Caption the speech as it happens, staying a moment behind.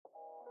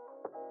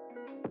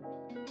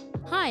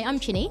Hi, I'm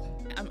Chinny.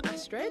 I'm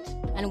Astrid.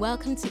 And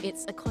welcome to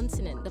It's a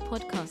Continent, the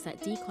podcast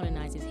that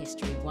decolonizes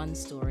history one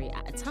story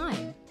at a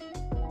time.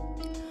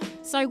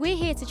 So we're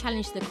here to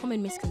challenge the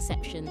common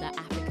misconception that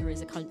Africa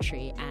is a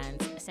country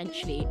and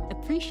essentially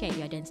appreciate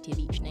the identity of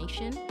each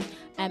nation.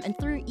 And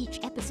through each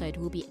episode,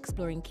 we'll be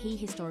exploring key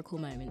historical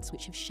moments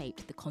which have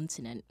shaped the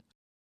continent.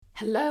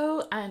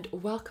 Hello and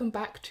welcome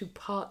back to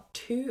part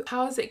 2.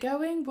 How is it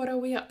going? What are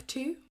we up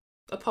to?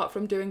 Apart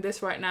from doing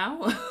this right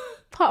now.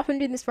 Apart from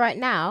doing this right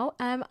now,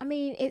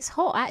 it's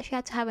hot. I actually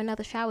had to have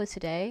another shower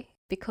today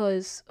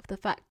because of the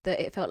fact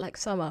that it felt like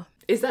summer.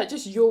 Is that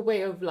just your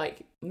way of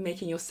like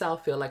making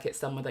yourself feel like it's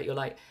summer that you're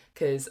like,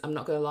 because I'm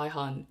not going to lie,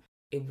 hun,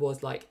 it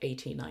was like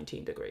 18,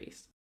 19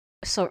 degrees.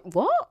 So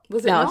what?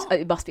 Was it not?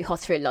 It must be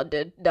hotter in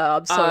London. No,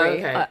 I'm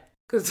sorry. Okay.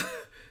 Because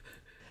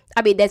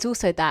there's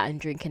also that and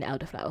drinking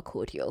elderflower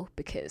cordial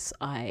because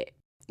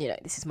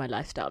this is my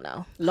lifestyle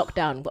now.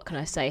 Lockdown, what can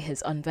I say,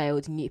 has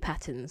unveiled new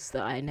patterns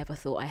that I never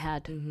thought I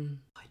had. Mm-hmm.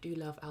 I do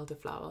love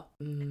elderflower.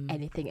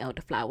 Anything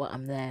elderflower,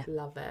 I'm there.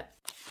 Love it.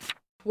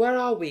 Where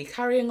are we?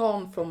 Carrying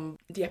on from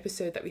the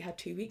episode that we had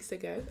 2 weeks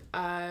ago.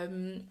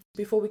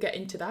 Before we get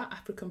into that,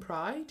 African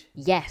Pride.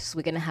 Yes,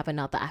 we're going to have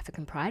another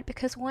African Pride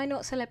because why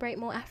not celebrate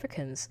more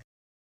Africans?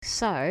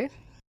 So,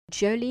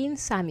 Jolene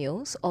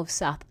Samuels of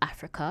South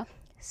Africa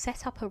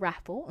set up a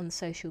raffle on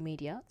social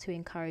media to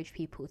encourage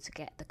people to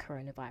get the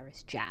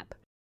coronavirus jab.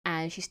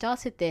 And she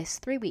started this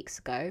 3 weeks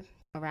ago,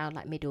 around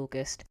like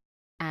mid-August,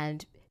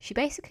 and she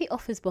basically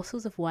offers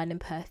bottles of wine and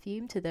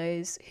perfume to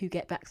those who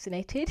get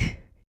vaccinated,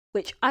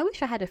 which I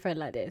wish I had a friend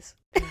like this.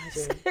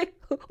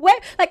 Where,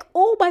 like,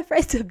 all my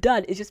friends have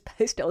done is just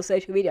post it on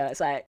social media.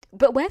 It's like,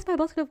 but where's my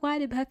bottle of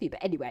wine and perfume?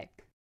 But anyway,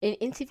 in an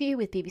interview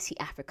with BBC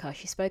Africa,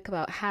 she spoke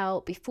about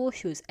how before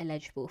she was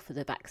eligible for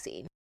the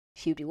vaccine,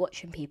 she would be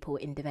watching people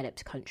in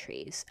developed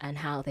countries and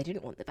how they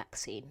didn't want the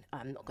vaccine.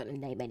 I'm not going to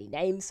name any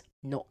names,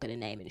 not going to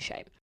name and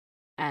shame.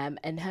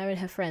 And her and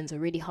her friends are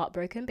really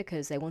heartbroken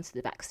because they wanted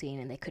the vaccine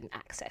and they couldn't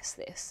access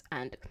this.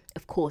 And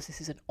of course, this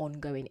is an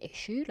ongoing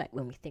issue. Like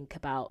when we think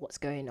about what's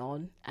going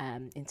on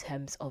in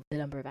terms of the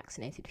number of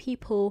vaccinated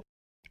people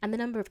and the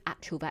number of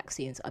actual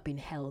vaccines that are being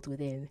held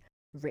within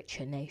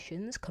richer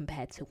nations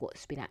compared to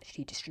what's been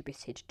actually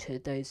distributed to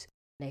those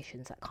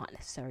nations that can't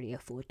necessarily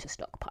afford to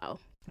stockpile.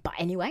 But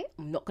anyway,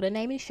 I'm not going to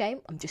name and shame,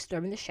 I'm just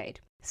throwing the shade.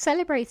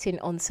 Celebrating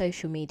on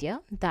social media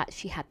that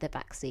she had the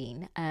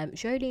vaccine,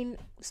 Jolene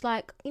was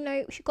like,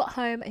 she got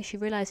home and she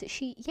realised that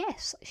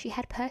she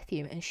had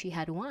perfume and she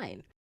had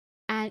wine.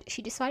 And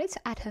she decided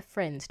to add her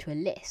friends to a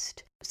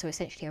list, so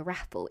essentially a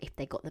raffle if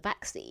they got the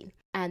vaccine.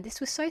 And this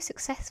was so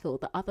successful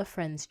that other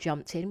friends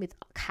jumped in with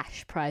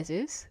cash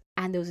prizes.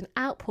 And there was an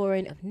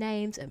outpouring of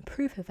names and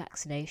proof of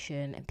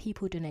vaccination and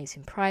people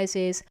donating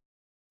prizes.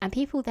 And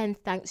people then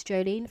thanked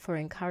Jolene for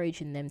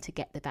encouraging them to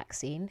get the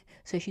vaccine.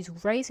 So she's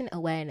raising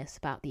awareness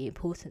about the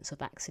importance of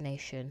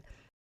vaccination.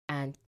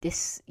 And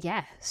this,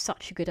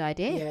 such a good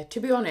idea. Yeah, to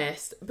be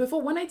honest,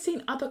 before when I'd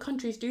seen other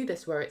countries do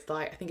this, where it's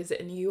like, I think is it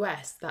in the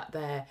US, that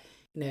they're,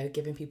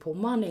 giving people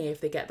money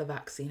if they get the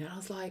vaccine. And I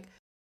was like,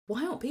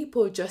 why don't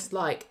people just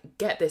like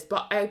get this?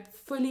 But I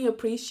fully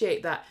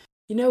appreciate that.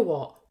 You know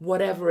what?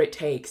 Whatever it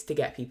takes to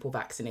get people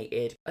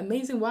vaccinated.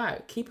 Amazing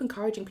work. Keep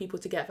encouraging people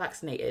to get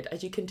vaccinated.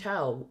 As you can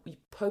tell,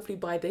 hopefully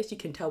by this, you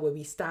can tell where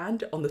we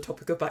stand on the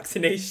topic of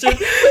vaccination.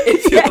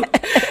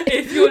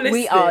 if you're listening.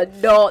 We are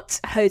not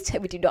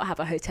we do not have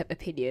a Hotep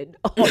opinion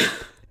on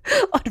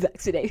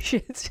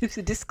vaccinations. Just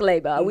a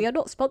disclaimer. We are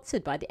not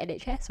sponsored by the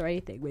NHS or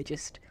anything. We're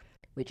just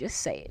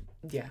saying.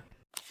 Yeah.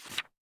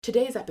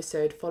 Today's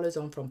episode follows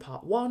on from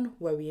part 1,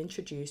 where we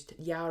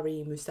introduced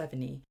Yoweri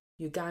Museveni,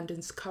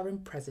 Uganda's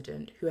current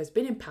president, who has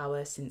been in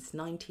power since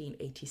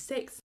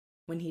 1986,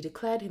 when he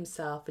declared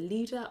himself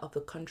leader of the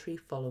country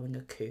following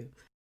a coup.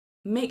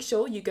 Make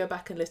sure you go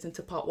back and listen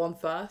to part 1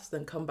 first,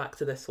 then come back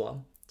to this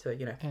one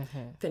to,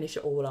 finish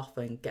it all off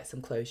and get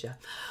some closure.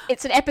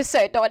 It's an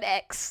episode, not an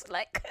X.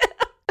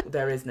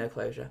 There is no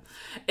closure.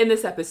 In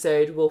this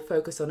episode, we'll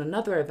focus on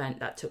another event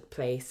that took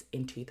place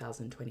in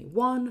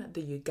 2021,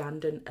 the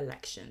Ugandan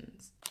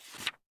elections.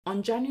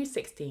 On January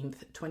 16th,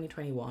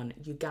 2021,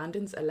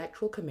 Uganda's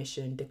Electoral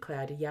Commission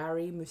declared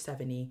Yoweri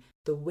Museveni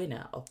the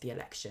winner of the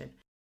election,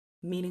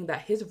 meaning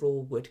that his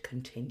rule would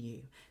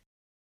continue,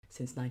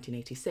 since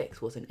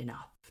 1986 wasn't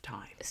enough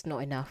time. It's not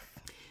enough.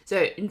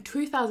 So in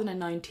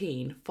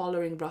 2019,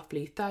 following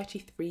roughly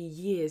 33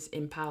 years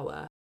in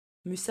power,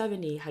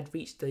 Museveni had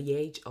reached the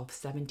age of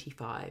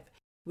 75,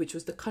 which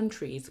was the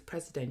country's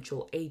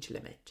presidential age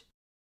limit.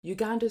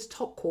 Uganda's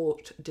top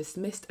court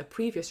dismissed a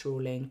previous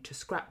ruling to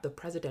scrap the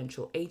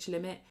presidential age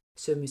limit,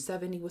 so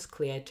Museveni was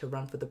cleared to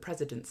run for the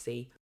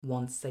presidency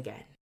once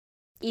again.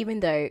 Even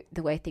though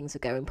the way things are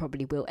going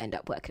probably will end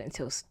up working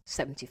until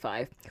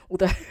 75.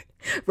 Although,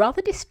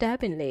 rather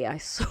disturbingly, I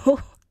saw,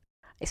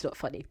 it's not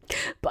funny,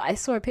 but I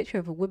saw a picture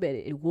of a woman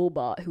in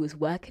Walmart who was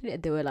working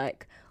and they were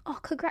like, oh,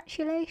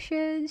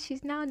 congratulations,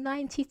 she's now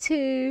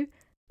 92.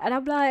 And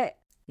I'm like...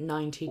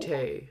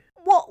 92?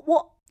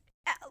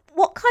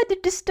 What kind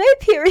of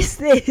dystopia is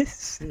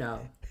this? No.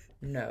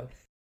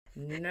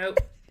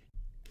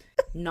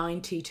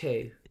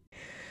 92.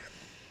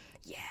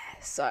 Yeah,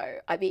 so,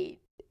 I mean,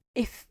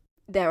 if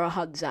there are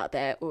Huns out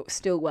there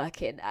still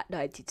working at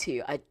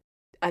 92,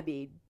 I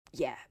mean,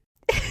 yeah.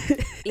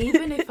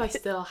 Even if I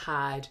still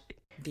had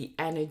the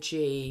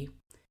energy,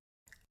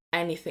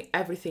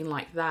 everything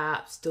like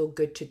that, still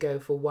good to go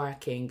for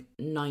working,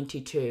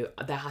 92,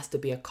 there has to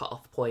be a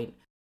cut-off point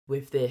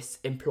with this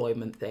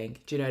employment thing.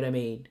 Do you know what I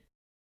mean?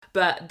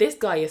 But this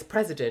guy is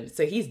president,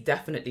 so he's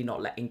definitely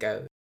not letting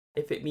go.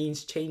 If it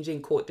means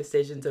changing court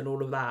decisions and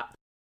all of that,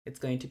 it's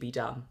going to be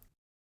done.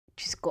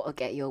 Just got to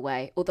get your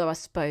way. Although I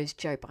suppose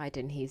Joe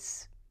Biden,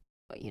 he's,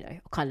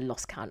 kind of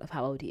lost count of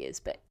how old he is,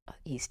 but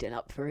he's still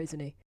up for it, isn't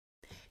he?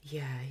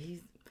 Yeah,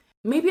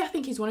 maybe I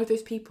think he's one of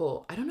those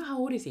people. I don't know how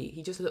old is he.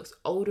 He just looks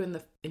older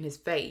in his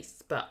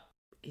face, but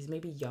he's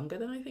maybe younger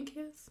than I think he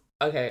is.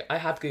 Okay, I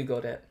have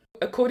Googled it.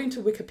 According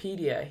to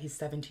Wikipedia, he's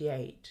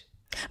 78.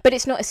 But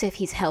it's not as if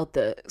he's held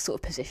the sort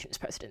of position as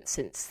president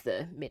since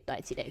the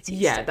mid-1980s.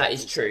 Yeah, so that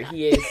is true.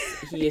 He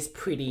is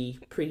pretty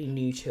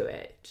new to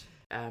it.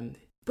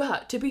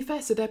 But to be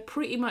fair, so they're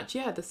pretty much,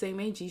 the same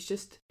age. He's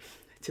just,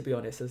 to be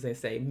honest, as they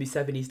say,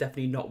 Museveni's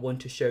definitely not one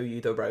to show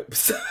you the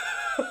ropes.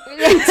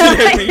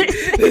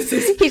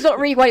 He's not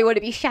really what you want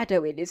to be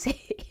shadowing, is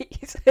he?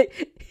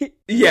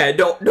 Yeah,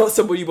 not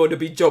someone you want to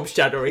be job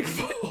shadowing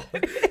for,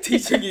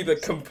 teaching you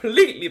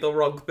completely the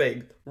wrong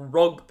things.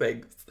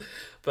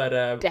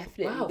 But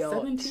definitely wow, not.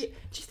 70. Do you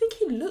think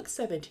he looks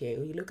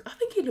 78? I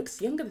think he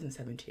looks younger than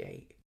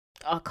 78.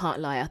 I can't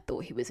lie, I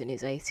thought he was in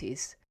his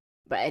 80s.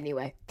 But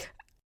anyway,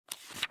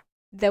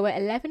 there were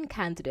 11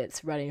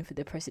 candidates running for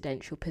the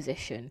presidential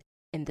position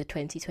in the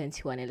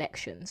 2021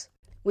 elections,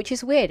 which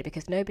is weird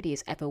because nobody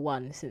has ever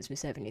won since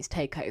Museveni's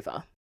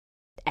takeover.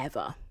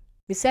 Ever.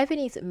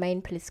 Museveni's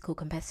main political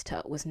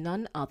competitor was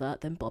none other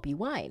than Bobi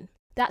Wine.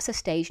 That's a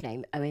stage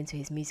name owing to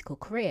his musical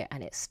career,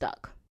 and it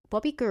stuck.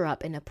 Bobby grew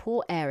up in a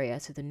poor area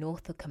to the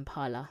north of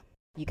Kampala,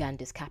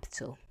 Uganda's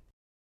capital.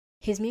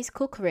 His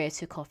musical career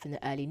took off in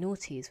the early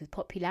noughties with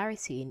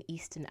popularity in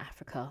Eastern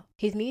Africa.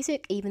 His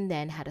music even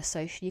then had a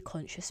socially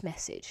conscious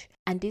message,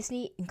 and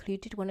Disney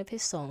included one of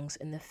his songs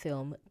in the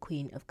film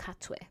Queen of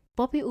Katwe.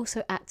 Bobby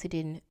also acted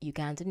in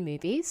Ugandan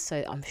movies,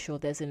 so I'm sure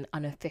there's an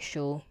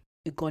unofficial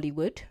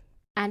Ugollywood,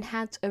 and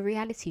had a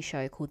reality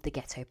show called The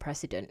Ghetto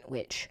President,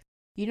 which,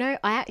 I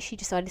actually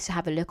decided to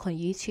have a look on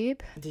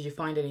YouTube. Did you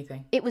find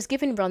anything? It was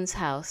given Ron's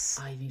house.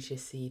 I need to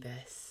see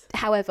this.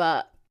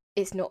 However,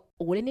 it's not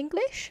all in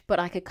English, but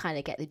I could kind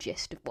of get the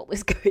gist of what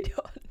was going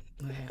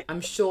on. Okay.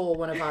 I'm sure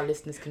one of our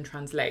listeners can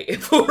translate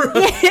it for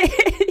us.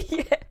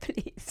 Yeah,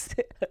 please.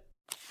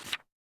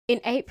 In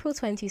April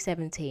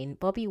 2017,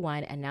 Bobi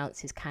Wine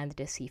announced his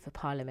candidacy for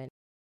Parliament,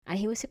 and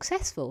he was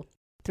successful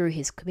through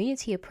his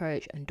community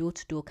approach and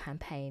door-to-door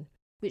campaign,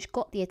 which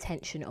got the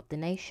attention of the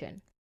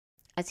nation,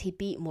 as he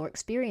beat more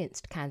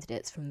experienced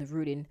candidates from the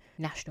ruling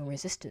National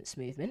Resistance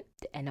Movement,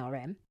 the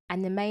NRM,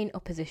 and the main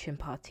opposition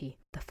party,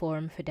 the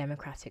Forum for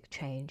Democratic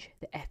Change,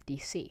 the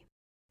FDC.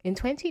 In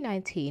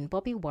 2019,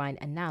 Bobi Wine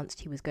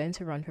announced he was going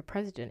to run for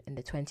president in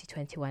the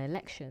 2021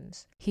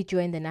 elections. He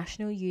joined the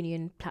National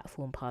Union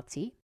Platform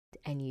Party,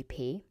 the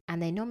NUP,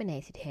 and they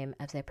nominated him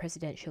as their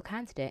presidential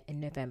candidate in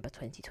November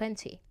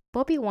 2020.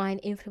 Bobi Wine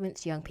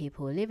influenced young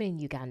people living in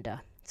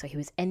Uganda, so he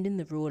was ending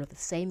the rule of the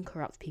same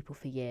corrupt people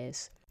for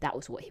years. That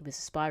was what he was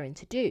aspiring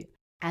to do.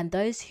 And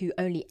those who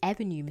only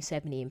ever knew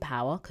Museveni in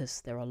power,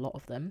 because there are a lot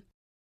of them,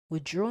 were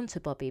drawn to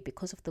Bobby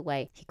because of the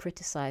way he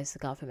criticised the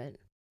government.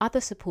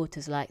 Other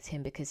supporters liked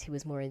him because he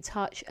was more in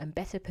touch and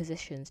better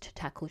positioned to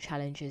tackle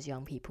challenges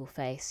young people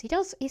face.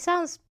 He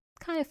sounds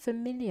kind of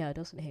familiar,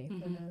 doesn't he?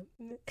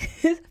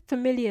 Mm-hmm.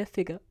 Familiar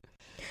figure.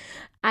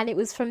 And it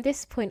was from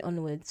this point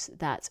onwards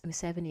that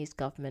Museveni's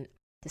government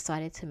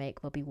decided to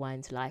make Bobi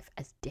Wine's life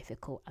as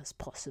difficult as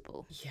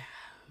possible. Yeah.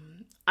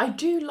 I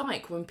do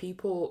like when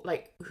people,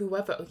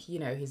 whoever,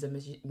 he's a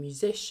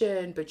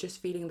musician, but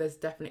just feeling there's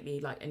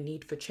definitely a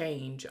need for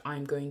change.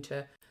 I'm going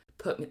to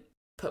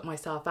put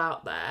myself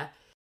out there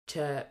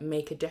to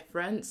make a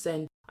difference.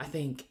 And I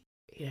think,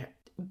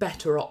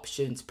 better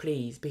options,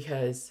 please,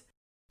 because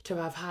to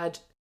have had,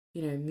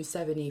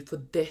 Museveni for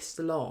this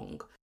long,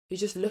 you're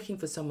just looking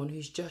for someone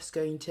who's just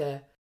going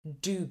to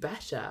do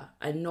better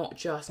and not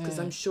just, because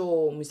I'm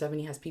sure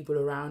Museveni has people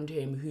around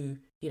him who,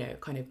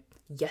 kind of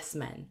yes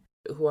men,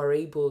 who are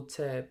able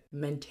to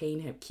maintain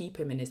him, keep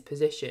him in his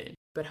position.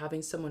 But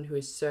having someone who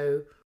is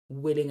so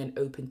willing and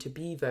open to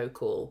be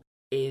vocal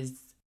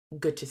is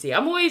good to see.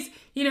 I'm always,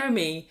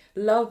 me,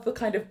 love the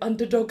kind of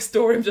underdog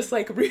story. I'm just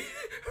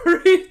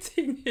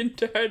rooting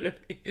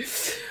internally.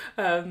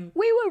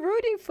 We were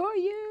rooting for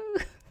you.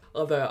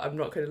 Although I'm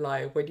not going to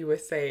lie, when you were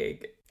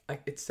saying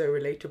it's so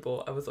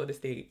relatable, I was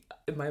honestly,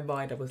 in my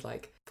mind, I was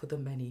like, for the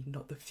many,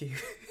 not the few.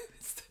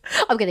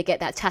 I'm going to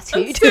get that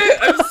tattooed.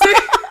 I'm so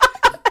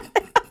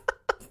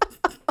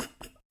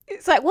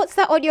It's like, what's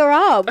that on your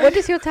arm? What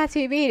does your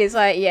tattoo mean? It's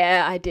like,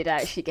 yeah, I did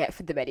actually get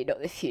for the many,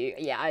 not the few.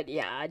 Yeah,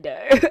 I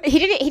know. He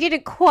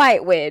didn't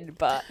quite win,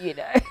 but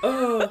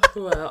Oh,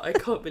 well, I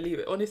can't believe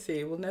it.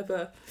 Honestly, we'll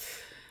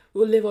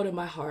live on in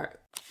my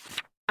heart.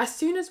 As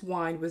soon as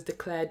Wine was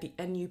declared the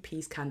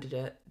NUP's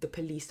candidate, the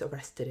police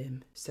arrested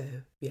him. So,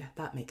 yeah,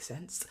 that makes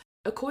sense.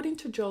 According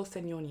to Joel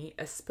Segnoni,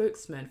 a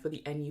spokesman for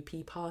the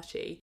NUP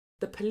party,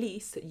 the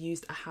police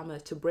used a hammer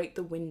to break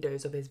the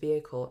windows of his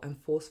vehicle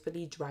and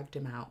forcefully dragged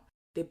him out.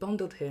 They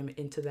bundled him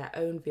into their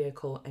own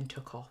vehicle and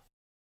took off.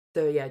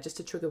 So yeah, just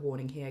a trigger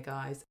warning here,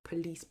 guys.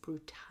 Police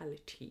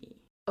brutality.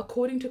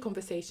 According to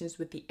conversations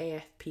with the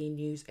AFP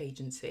news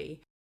agency,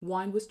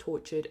 Wine was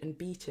tortured and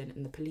beaten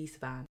in the police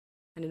van.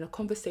 And in a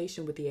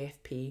conversation with the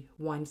AFP,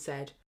 Wine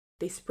said,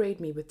 "They sprayed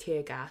me with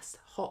tear gas.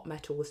 Hot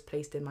metal was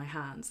placed in my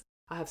hands.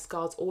 I have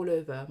scars all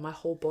over. My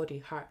whole body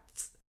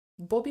hurts."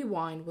 Bobby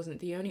Wine wasn't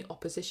the only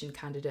opposition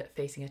candidate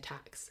facing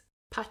attacks.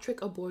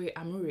 Patrick Aboy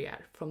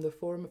Amuriat from the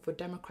Forum for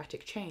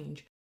Democratic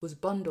Change was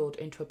bundled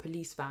into a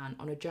police van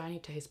on a journey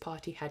to his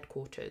party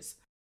headquarters.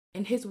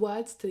 In his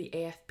words to the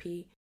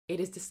AFP, "It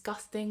is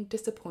disgusting,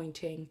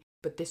 disappointing,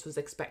 but this was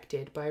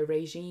expected by a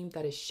regime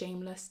that is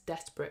shameless,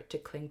 desperate to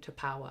cling to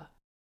power."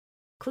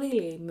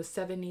 Clearly,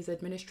 Museveni's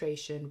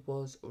administration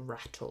was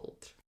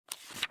rattled.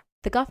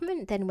 The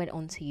government then went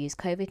on to use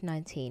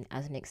COVID-19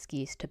 as an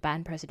excuse to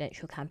ban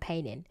presidential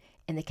campaigning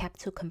in the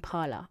capital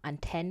Kampala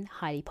and 10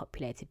 highly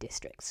populated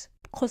districts.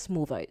 Because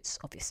more votes,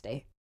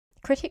 obviously.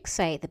 Critics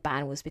say the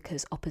ban was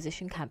because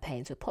opposition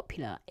campaigns were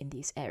popular in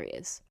these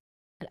areas.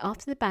 And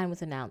after the ban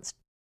was announced,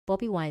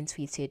 Bobby Wine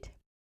tweeted,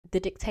 "The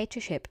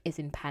dictatorship is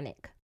in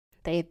panic.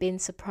 They have been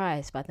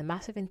surprised by the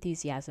massive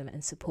enthusiasm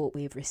and support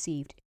we have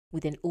received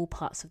within all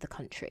parts of the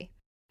country.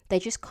 They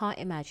just can't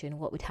imagine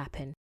what would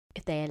happen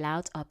if they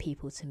allowed our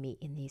people to meet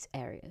in these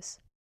areas."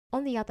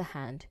 On the other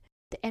hand,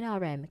 the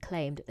NRM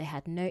claimed that they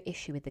had no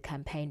issue with the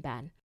campaign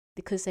ban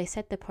because they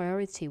said the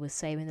priority was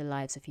saving the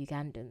lives of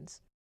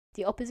Ugandans.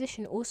 The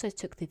opposition also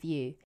took the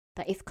view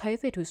that if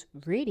COVID was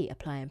really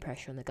applying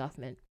pressure on the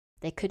government,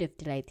 they could have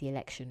delayed the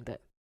election,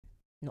 but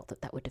not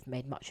that that would have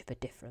made much of a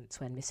difference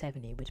when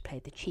Museveni would play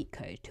the cheat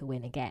code to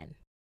win again.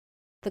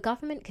 The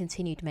government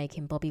continued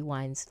making Bobby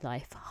Wine's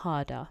life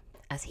harder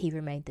as he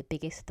remained the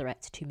biggest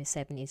threat to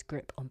Museveni's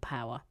grip on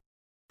power.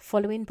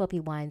 Following Bobby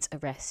Wine's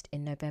arrest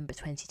in November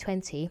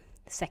 2020,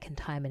 the second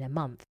time in a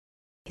month,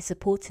 his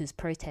supporters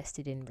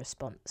protested in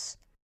response.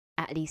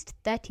 At least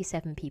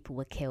 37 people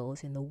were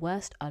killed in the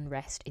worst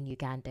unrest in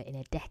Uganda in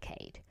a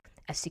decade,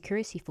 as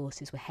security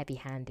forces were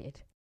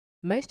heavy-handed.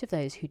 Most of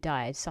those who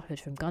died suffered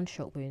from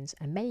gunshot wounds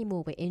and many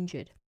more were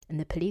injured, and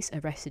the police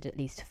arrested at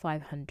least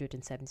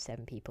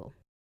 577 people.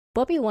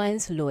 Bobby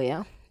Wine's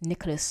lawyer,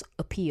 Nicholas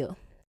Opio,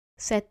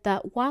 said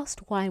that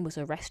whilst Wine was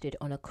arrested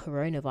on a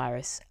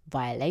coronavirus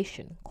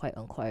violation, quote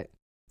unquote,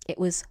 it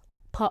was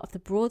part of the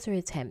broader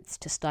attempts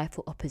to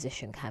stifle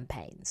opposition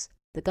campaigns.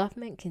 The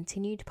government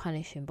continued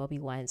punishing Bobby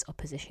Wine's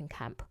opposition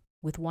camp,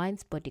 with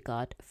Wine's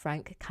bodyguard,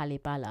 Frank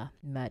Kalibala,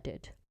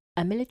 murdered.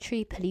 A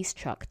military police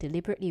truck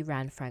deliberately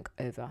ran Frank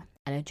over,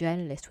 and a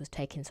journalist was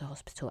taken to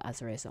hospital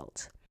as a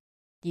result.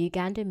 The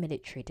Ugandan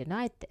military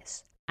denied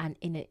this, and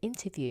in an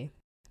interview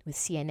with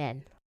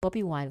CNN,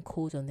 Bobby Wine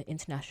called on the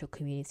international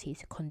community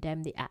to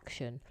condemn the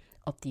action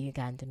of the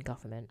Ugandan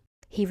government.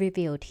 He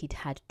revealed he'd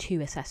had 2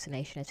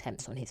 assassination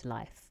attempts on his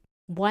life.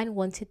 Wine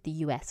wanted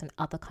the US and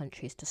other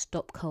countries to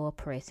stop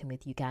cooperating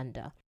with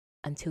Uganda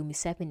until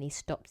Museveni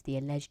stopped the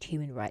alleged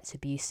human rights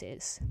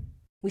abuses.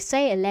 We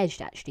say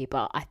alleged actually,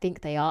 but I think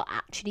they are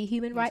actually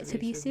human rights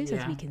abuses,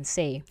 as we can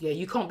see. Yeah,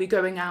 you can't be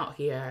going out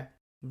here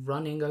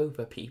running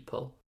over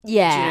people.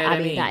 Yeah, Do you know what I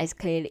mean, mean? that is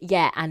clearly,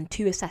 yeah, and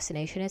 2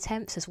 assassination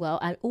attempts as well.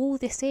 And all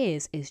this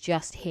is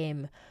just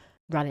him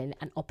running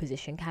an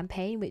opposition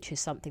campaign, which is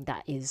something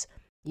that is,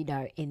 you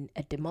know, in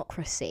a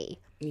democracy,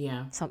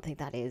 something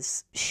that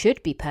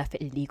should be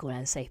perfectly legal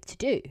and safe to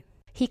do.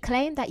 He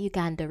claimed that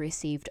Uganda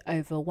received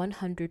over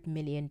 $100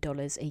 million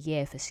a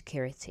year for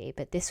security,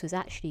 but this was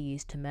actually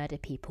used to murder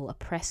people,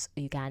 oppress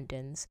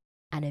Ugandans,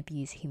 and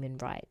abuse human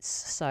rights.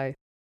 So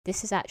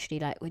this is actually,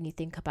 like, when you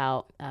think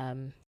about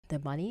the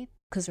money,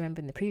 because remember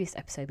in the previous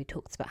episode we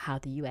talked about how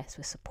the US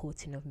was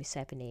supporting of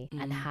Museveni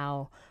and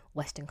how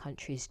Western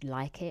countries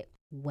like it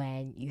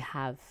when you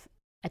have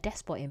a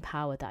despot in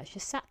power that's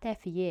just sat there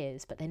for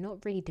years, but they're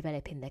not really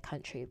developing their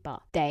country,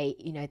 but they,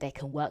 you know, they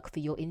can work for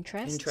your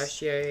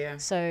interests. Yeah.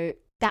 So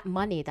that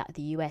money that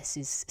the US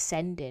is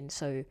sending,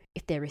 so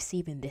if they're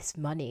receiving this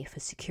money for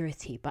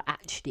security, but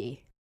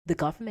actually the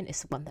government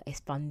is the one that is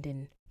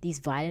funding these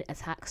violent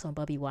attacks on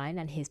Bobby Wine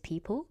and his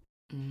people,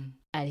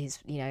 and his,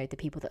 you know, the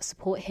people that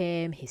support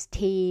him, his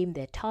team,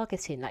 they're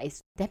targeting, like,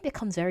 then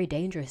becomes very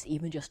dangerous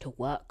even just to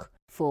work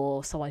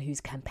for someone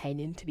who's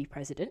campaigning to be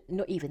president.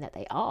 Not even that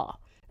they are.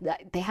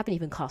 They haven't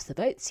even cast the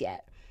votes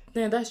yet.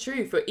 No, that's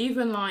true. For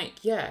even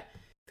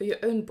for your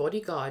own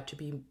bodyguard to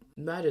be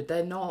murdered,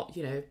 they're not,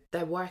 you know,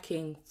 they're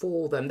working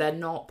for them. They're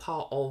not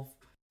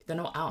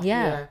out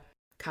here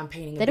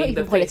campaigning. They're not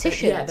even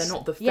politicians. They're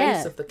not the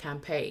face of the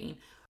campaign.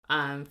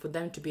 For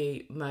them to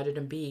be murdered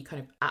and be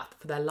kind of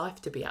for their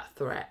life to be at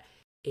threat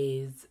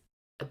is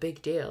a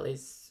big deal.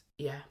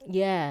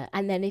 Yeah.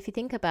 And then if you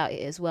think about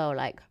it as well,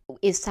 like,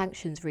 is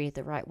sanctions really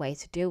the right way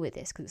to deal with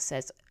this? Because it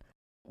says,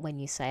 when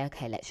you say,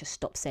 okay, let's just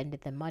stop sending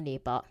them money,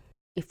 but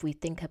if we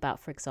think about,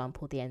 for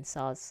example, the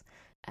NSAS,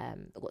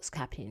 what's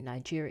happening in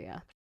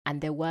Nigeria,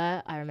 and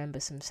I remember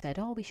some said,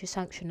 oh, we should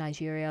sanction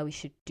Nigeria, we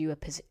should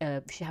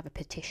have a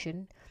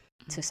petition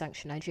to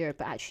sanction Nigeria,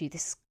 but actually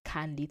this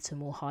can lead to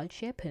more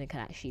hardship, and it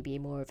can actually be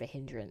more of a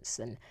hindrance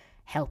than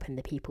helping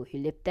the people who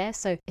live there.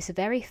 So it's a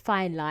very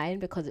fine line,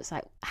 because it's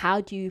like,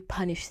 how do you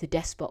punish the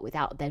despot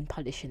without then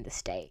punishing the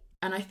state?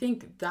 And I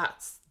think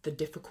that's the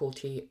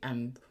difficulty,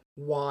 and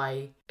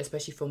why,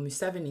 especially from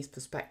Museveni's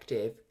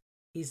perspective,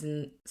 he's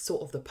in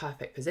sort of the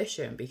perfect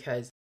position,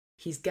 because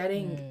he's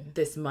getting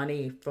this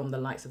money from the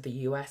likes of the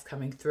US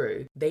coming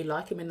through. They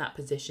like him in that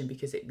position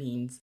because it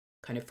means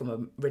kind of from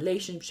a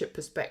relationship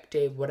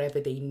perspective, whatever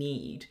they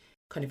need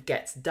kind of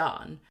gets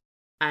done.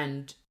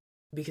 And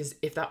because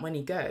if that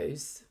money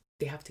goes,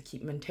 they have to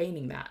keep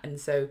maintaining that.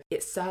 And so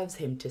it serves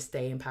him to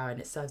stay in power,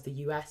 and it serves the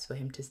US for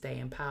him to stay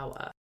in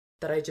power.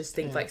 That I just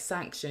think like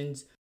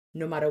sanctions,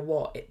 no matter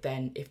what,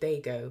 if they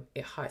go,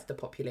 it hurts the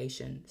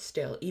population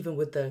still, even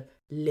with the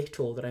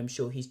little that I'm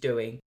sure he's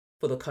doing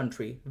for the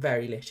country,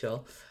 very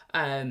little.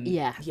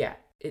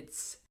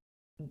 It's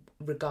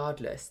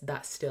regardless,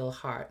 that still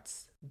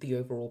hurts the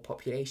overall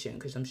population,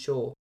 because I'm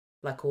sure,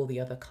 like all the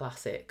other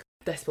classic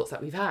despots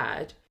that we've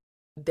had,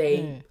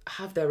 they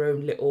have their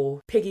own little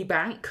piggy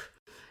bank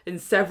in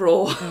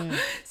several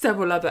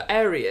other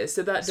areas.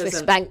 So that Swiss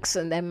doesn't banks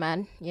and them,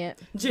 man. Yeah.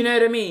 Do you know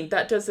what I mean?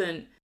 That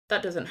doesn't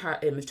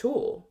hurt him at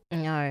all.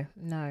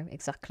 No,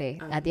 exactly.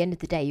 At the end of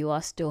the day, you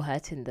are still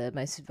hurting the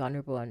most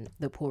vulnerable and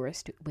the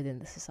poorest within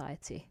the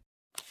society.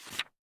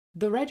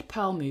 The Red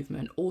Pearl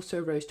movement also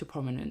rose to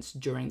prominence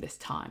during this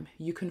time.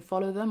 You can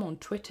follow them on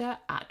Twitter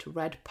at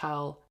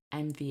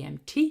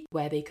RedPearlMVMT,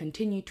 where they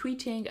continue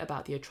tweeting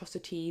about the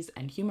atrocities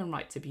and human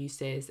rights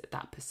abuses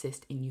that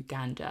persist in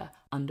Uganda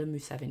under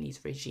Museveni's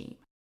regime.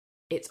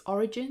 Its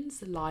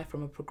origins lie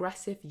from a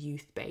progressive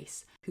youth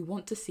base who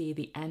want to see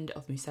the end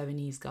of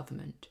Museveni's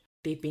government.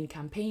 They've been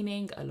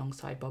campaigning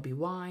alongside Bobi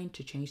Wine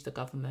to change the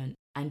government,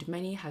 and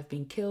many have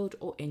been killed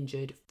or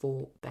injured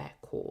for their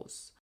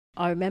cause.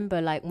 I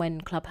remember like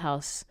when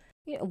Clubhouse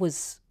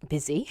was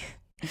busy,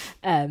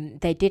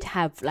 they did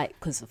have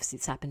because obviously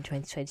it's happened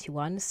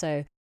 2021,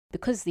 so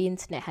because the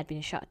internet had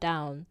been shut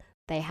down,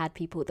 they had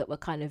people that were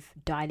kind of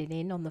dialing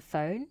in on the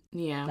phone,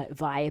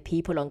 via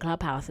people on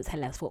Clubhouse to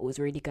tell us what was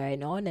really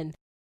going on. And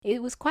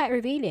it was quite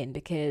revealing,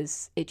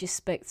 because it just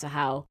spoke to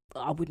how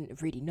I wouldn't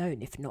have really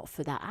known if not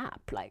for that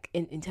app,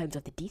 in terms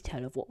of the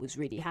detail of what was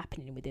really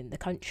happening within the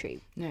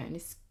country. No, and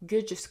it's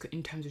good just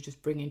in terms of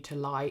just bringing to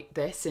light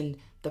this, and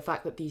the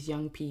fact that these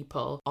young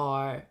people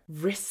are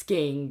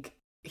risking,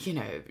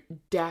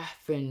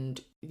 death and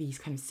these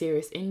kind of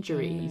serious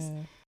injuries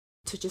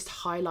to just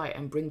highlight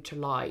and bring to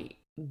light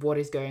what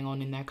is going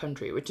on in their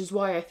country, which is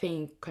why I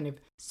think kind of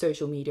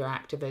social media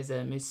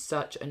activism is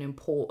such an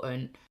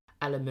important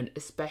element,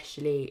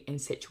 especially in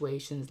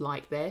situations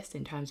like this,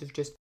 in terms of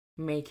just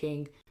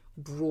making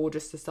broader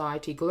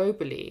society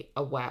globally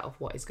aware of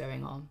what is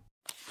going on.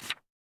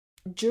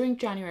 During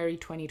January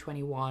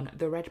 2021,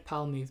 the Red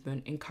Pearl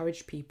movement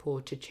encouraged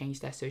people to change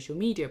their social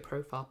media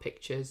profile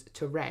pictures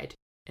to red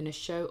in a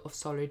show of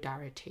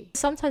solidarity.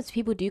 Sometimes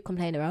people do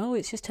complain about,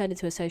 it's just turned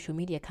into a social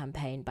media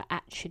campaign, but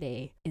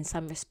actually, in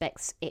some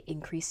respects, it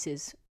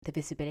increases the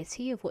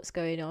visibility of what's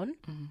going on.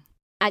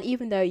 And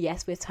even though,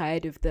 yes, we're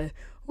tired of the,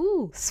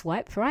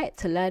 swipe right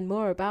to learn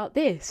more about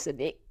this, and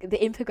the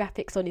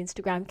infographics on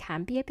Instagram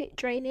can be a bit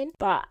draining,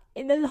 but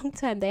in the long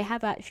term, they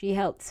have actually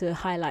helped to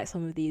highlight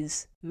some of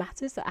these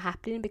matters that are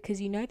happening, because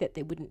that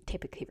they wouldn't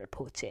typically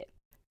report it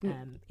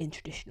in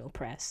traditional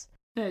press.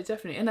 No,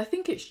 definitely. And I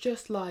think it's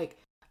just like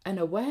an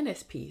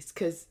awareness piece,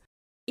 because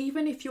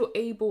even if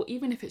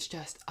it's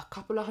just a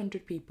couple of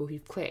hundred people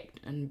who've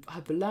clicked and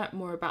have learnt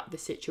more about the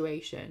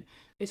situation,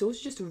 it's also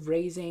just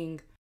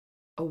raising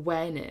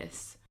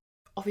awareness.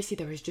 Obviously,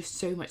 there is just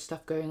so much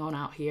stuff going on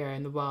out here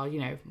in the world.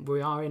 We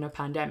are in a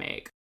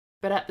pandemic,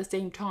 but at the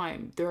same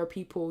time, there are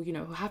people,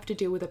 who have to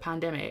deal with a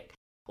pandemic,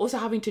 also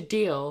having to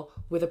deal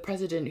with a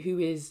president who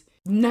is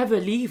never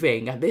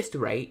leaving at this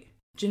rate.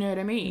 Do you know what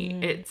I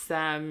mean? It's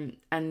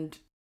and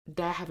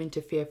they're having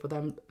to fear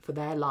for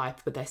their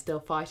life, but they're still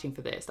fighting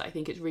for this. I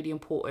think it's really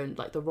important,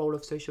 like the role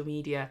of social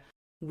media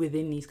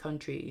within these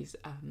countries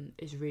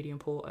is really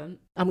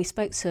important. And we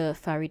spoke to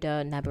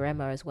Farida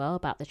Nabarema as well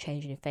about the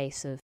changing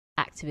face of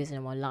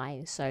activism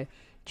online. So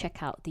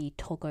check out the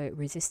Togo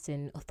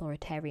Resisting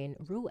Authoritarian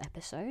Rule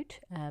episode,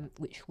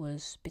 which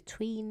was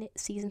between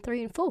season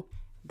 3 and 4.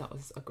 That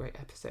was a great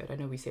episode. I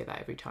know we say that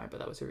every time, but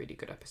that was a really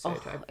good episode.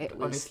 It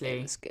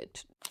was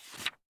good.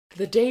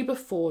 The day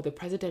before the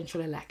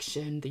presidential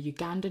election, the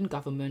Ugandan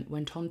government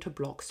went on to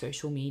block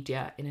social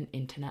media in an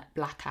internet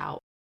blackout,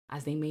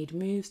 as they made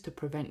moves to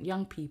prevent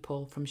young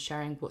people from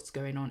sharing what's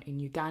going on in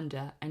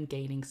Uganda and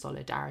gaining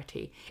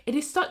solidarity. It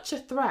is such a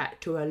threat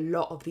to a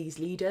lot of these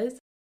leaders,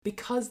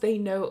 because they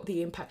know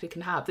the impact it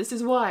can have. This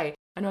is why,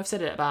 I know I've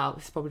said it about,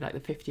 this is probably like the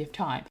 50th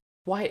time,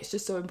 why it's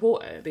just so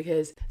important,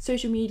 because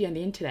social media and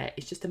the internet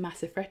is just a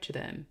massive threat to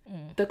them.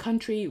 The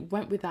country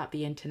went without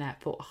the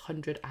internet for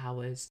 100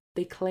 hours.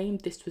 They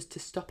claimed this was to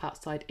stop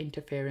outside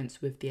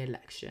interference with the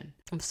election.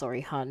 I'm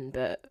sorry, hun,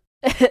 but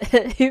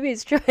who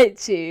is trying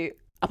to,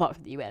 apart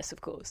from the US,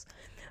 of course,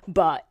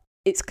 but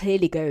it's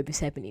clearly going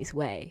Museveni's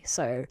way.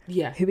 So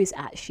yeah, who is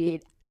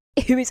actually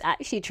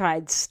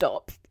trying to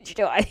stop? Do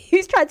you know what?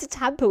 Who's trying to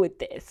tamper with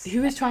this?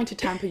 Who is trying to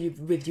tamper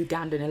with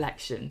Ugandan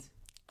elections?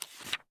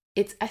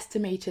 It's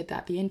estimated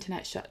that the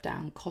internet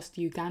shutdown cost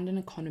the Ugandan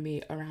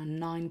economy around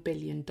 $9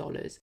 billion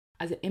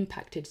as it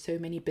impacted so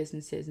many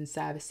businesses and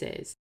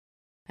services.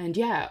 And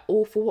yeah,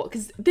 all for what?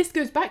 Because this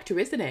goes back to,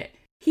 isn't it?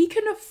 He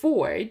can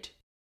afford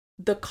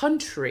the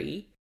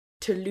country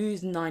to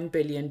lose $9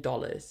 billion.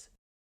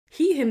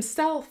 He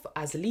himself,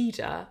 as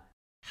leader,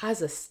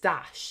 has a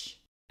stash.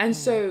 And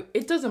so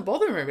it doesn't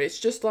bother him. It's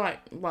just like,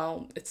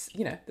 well, it's,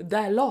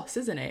 their loss,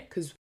 isn't it?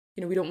 Because,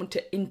 we don't want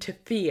to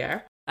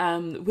interfere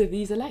with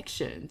these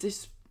elections.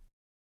 It's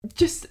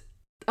just,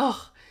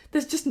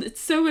 it's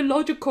so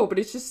illogical, but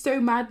it's just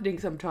so maddening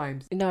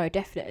sometimes. No,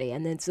 definitely.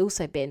 And there's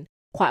also been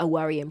quite a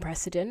worrying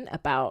precedent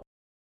about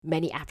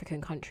many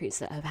African countries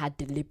that have had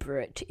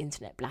deliberate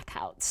internet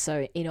blackouts.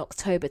 So in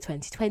October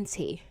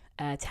 2020,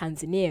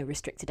 Tanzania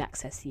restricted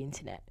access to the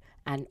internet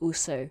and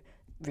also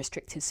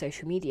restricted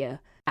social media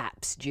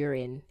apps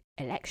during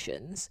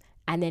elections.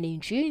 And then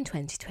in June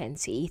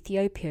 2020,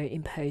 Ethiopia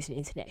imposed an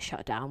internet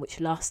shutdown,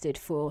 which lasted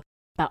for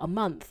about a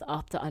month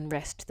after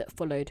unrest that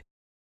followed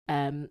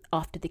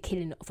after the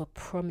killing of a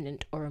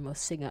prominent Oromo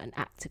singer and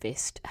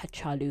activist,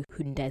 Hachalu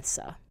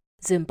Hundessa.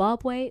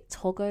 Zimbabwe,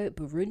 Togo,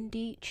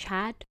 Burundi,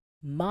 Chad,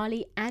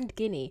 Mali and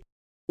Guinea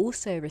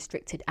also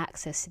restricted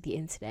access to the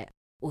internet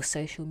or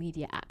social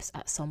media apps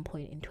at some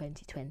point in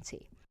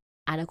 2020.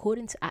 And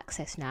according to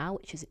Access Now,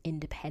 which is an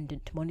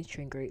independent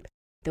monitoring group,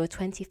 there were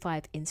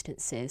 25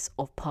 instances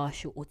of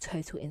partial or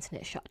total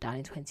internet shutdown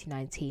in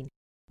 2019,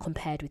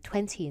 compared with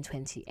 20 in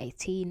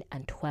 2018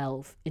 and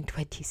 12 in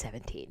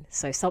 2017.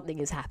 So something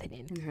is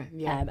happening.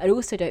 Yeah. And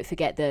also don't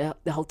forget the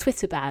whole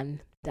Twitter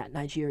ban that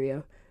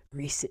Nigeria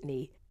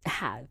recently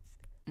had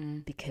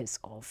because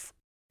of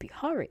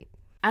Buhari.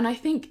 And I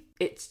think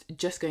it's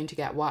just going to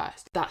get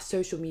worse. That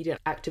social media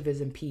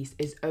activism piece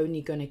is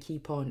only going to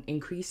keep on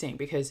increasing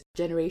because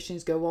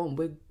generations go on.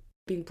 We're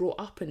being brought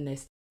up in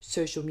this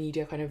social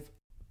media kind of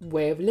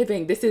way of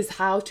living. This is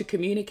how to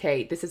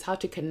communicate. This is how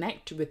to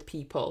connect with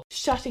people.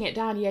 Shutting it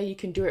down, yeah, you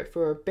can do it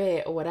for a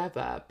bit or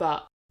whatever,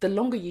 but the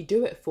longer you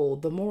do it for,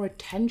 the more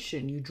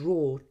attention you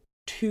draw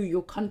to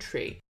your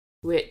country,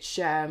 which,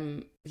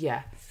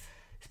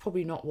 it's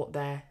probably not what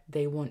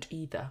they want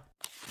either.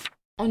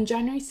 On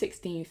January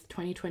 16th,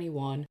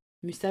 2021,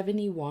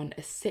 Museveni won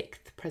a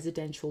sixth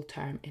presidential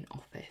term in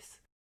office.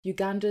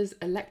 Uganda's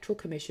Electoral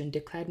Commission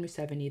declared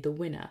Museveni the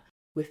winner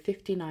with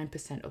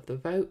 59% of the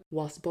vote,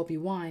 whilst Bobi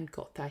Wine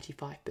got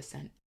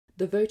 35%.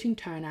 The voting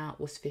turnout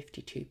was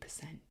 52%.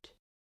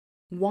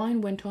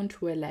 Wine went on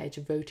to allege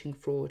voting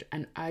fraud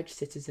and urged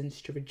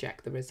citizens to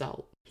reject the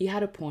result. He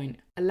had a point.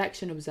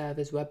 Election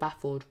observers were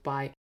baffled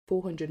by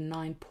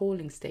 409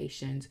 polling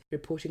stations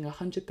reporting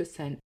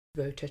 100%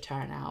 voter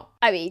turnout.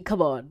 I mean,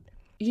 come on.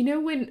 You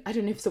know when, I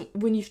don't know,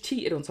 when you've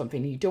cheated on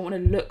something, you don't want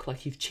to look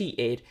like you've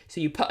cheated,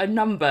 so you put a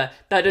number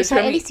that It's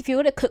like, at least if you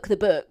want to cook the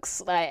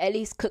books, like, at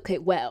least cook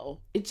it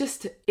well. It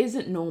just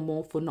isn't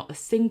normal for not a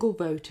single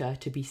voter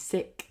to be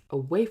sick,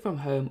 away from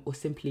home, or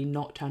simply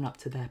not turn up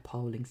to their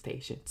polling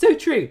station. So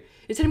true.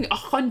 It's telling me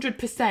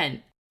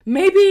 100%.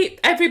 Maybe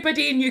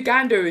everybody in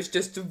Uganda is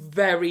just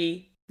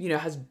very,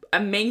 has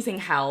amazing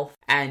health,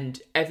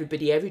 and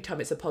every time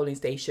it's a polling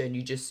station,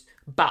 you just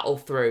battle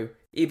through.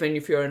 Even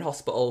if you're in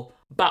hospital,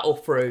 battle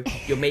through,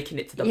 you're making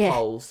it to the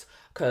polls.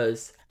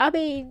 Because I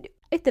mean,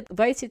 if the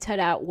voting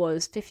turnout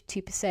was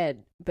 52%,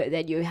 but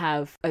then you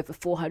have over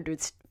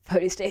 400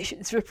 polling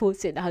stations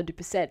reporting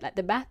 100%, like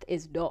the math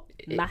is not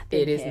mathing.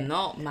 It is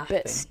not mathing.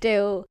 But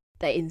still,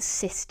 they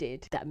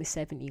insisted that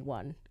Museveni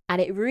won.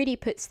 And it really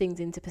puts things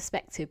into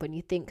perspective when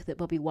you think that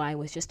Bobi Wine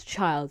was just a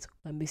child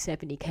when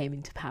Museveni came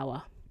into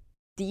power.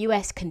 The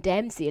US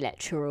condemns the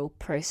electoral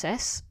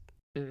process,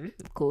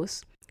 of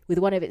course, with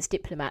one of its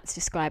diplomats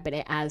describing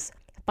it as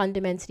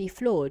fundamentally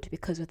flawed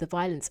because of the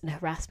violence and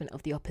harassment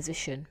of the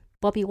opposition.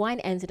 Bobi Wine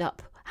ended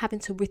up having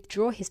to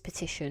withdraw his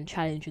petition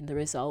challenging the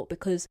result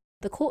because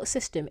the court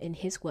system, in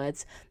his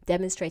words,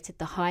 demonstrated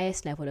the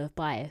highest level of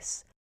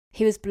bias.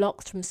 He was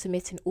blocked from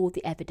submitting all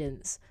the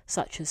evidence,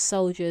 such as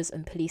soldiers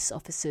and police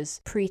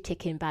officers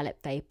pre-ticking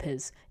ballot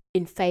papers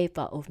in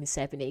favour of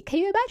Museveni. Can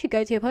you imagine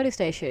going to your polling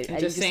station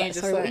and you're just like,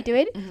 sorry, what are you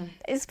doing? Mm-hmm.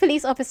 This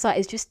police officer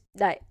is just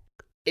like...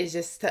 It's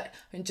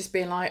just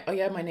being like, oh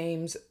yeah, my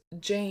name's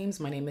James,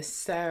 my name is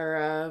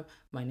Sarah,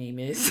 my name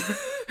is...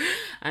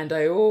 and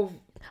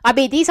I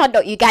mean, these are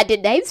not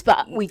Ugandan names,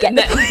 but we get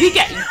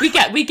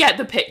we get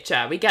the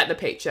picture. We get the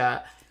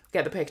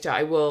picture.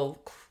 I will,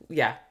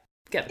 get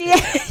the picture.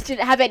 Yeah,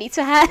 didn't have any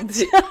to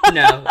hand.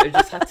 No, I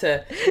just had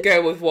to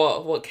go with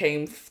what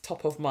came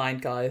top of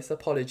mind, guys.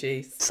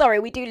 Apologies. Sorry,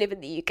 we do live in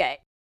the UK.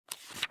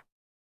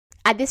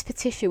 And this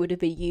petition would have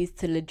been used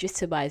to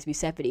legitimise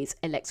Museveni's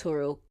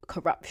electoral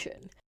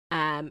corruption.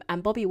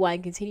 And Bobby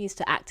Wine continues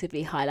to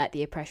actively highlight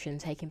the oppression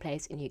taking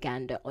place in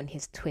Uganda on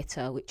his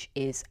Twitter, which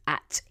is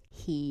at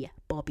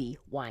Bobby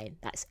Wine.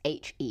 That's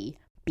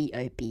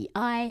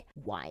HEBOBI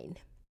Wine.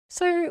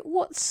 So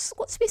what's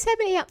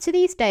Museveni up to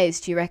these days,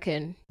 do you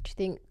reckon? Do you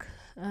think?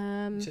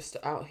 Just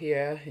out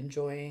here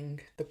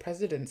enjoying the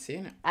presidency,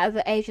 innit? At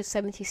the age of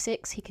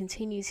 76, he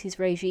continues his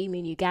regime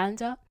in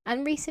Uganda,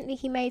 and recently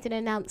he made an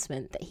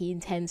announcement that he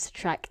intends to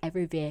track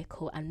every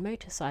vehicle and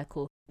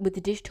motorcycle with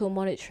the digital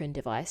monitoring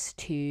device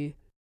to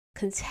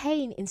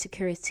contain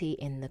insecurity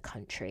in the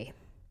country.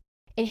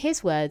 In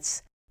his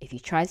words, if you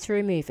try to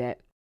remove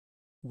it,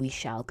 we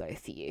shall go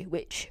for you,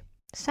 which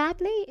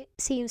sadly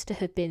seems to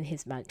have been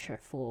his mantra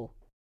for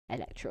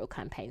electoral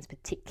campaigns,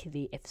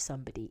 particularly if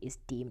somebody is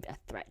deemed a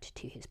threat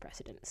to his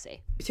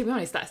presidency. To be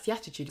honest, that's the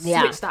attitude.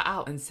 Yeah. Switch that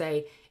out and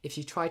say, if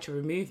you try to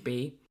remove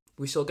me,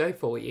 we shall go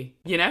for you.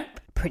 You know?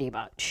 Pretty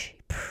much.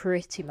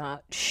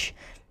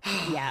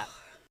 Yeah.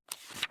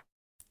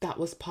 That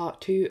was part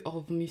 2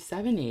 of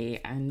Museveni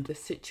and the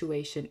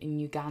situation in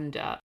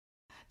Uganda.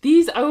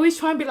 These, I always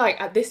try and be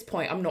like, at this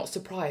point, I'm not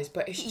surprised,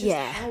 but it's just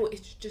how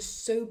it's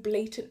just so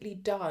blatantly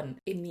done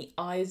in the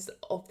eyes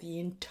of the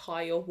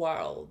entire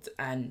world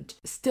and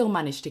still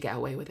managed to get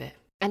away with it.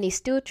 And he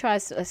still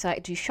tries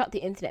to shut the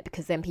internet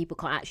because then people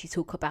can't actually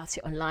talk about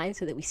it online,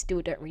 so that we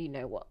still don't really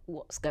know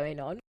what's going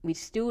on. We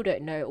still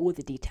don't know all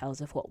the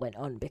details of what went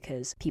on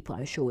because people,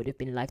 I'm sure, would have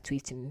been live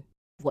tweeting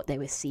what they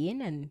were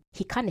seeing, and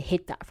he kind of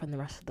hid that from the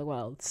rest of the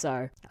world.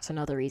 So that's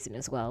another reason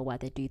as well why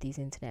they do these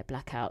internet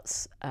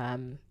blackouts.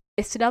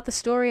 It's another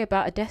story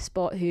about a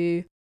despot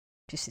who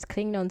just is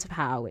clinging on to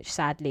power, which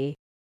sadly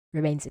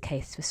remains the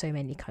case for so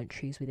many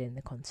countries within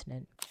the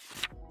continent.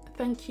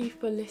 Thank you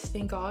for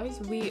listening, guys.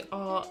 We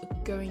are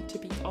going to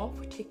be off.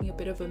 We're taking a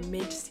bit of a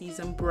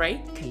mid-season break.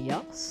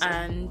 Yes.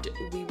 And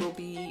we will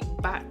be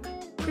back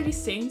pretty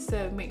soon.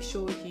 So make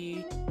sure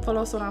you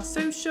follow us on our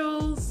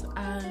socials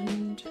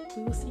and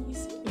we will see you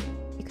soon.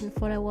 You can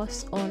follow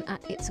us on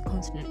at It's a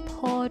Continent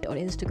Pod on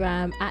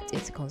Instagram, at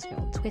It's a Continent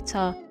on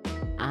Twitter,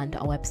 and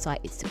our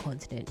website,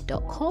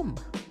 itsacontinent.com.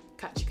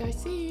 Catch you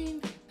guys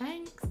soon.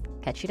 Thanks.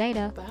 Catch you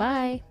later. Bye.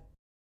 Bye.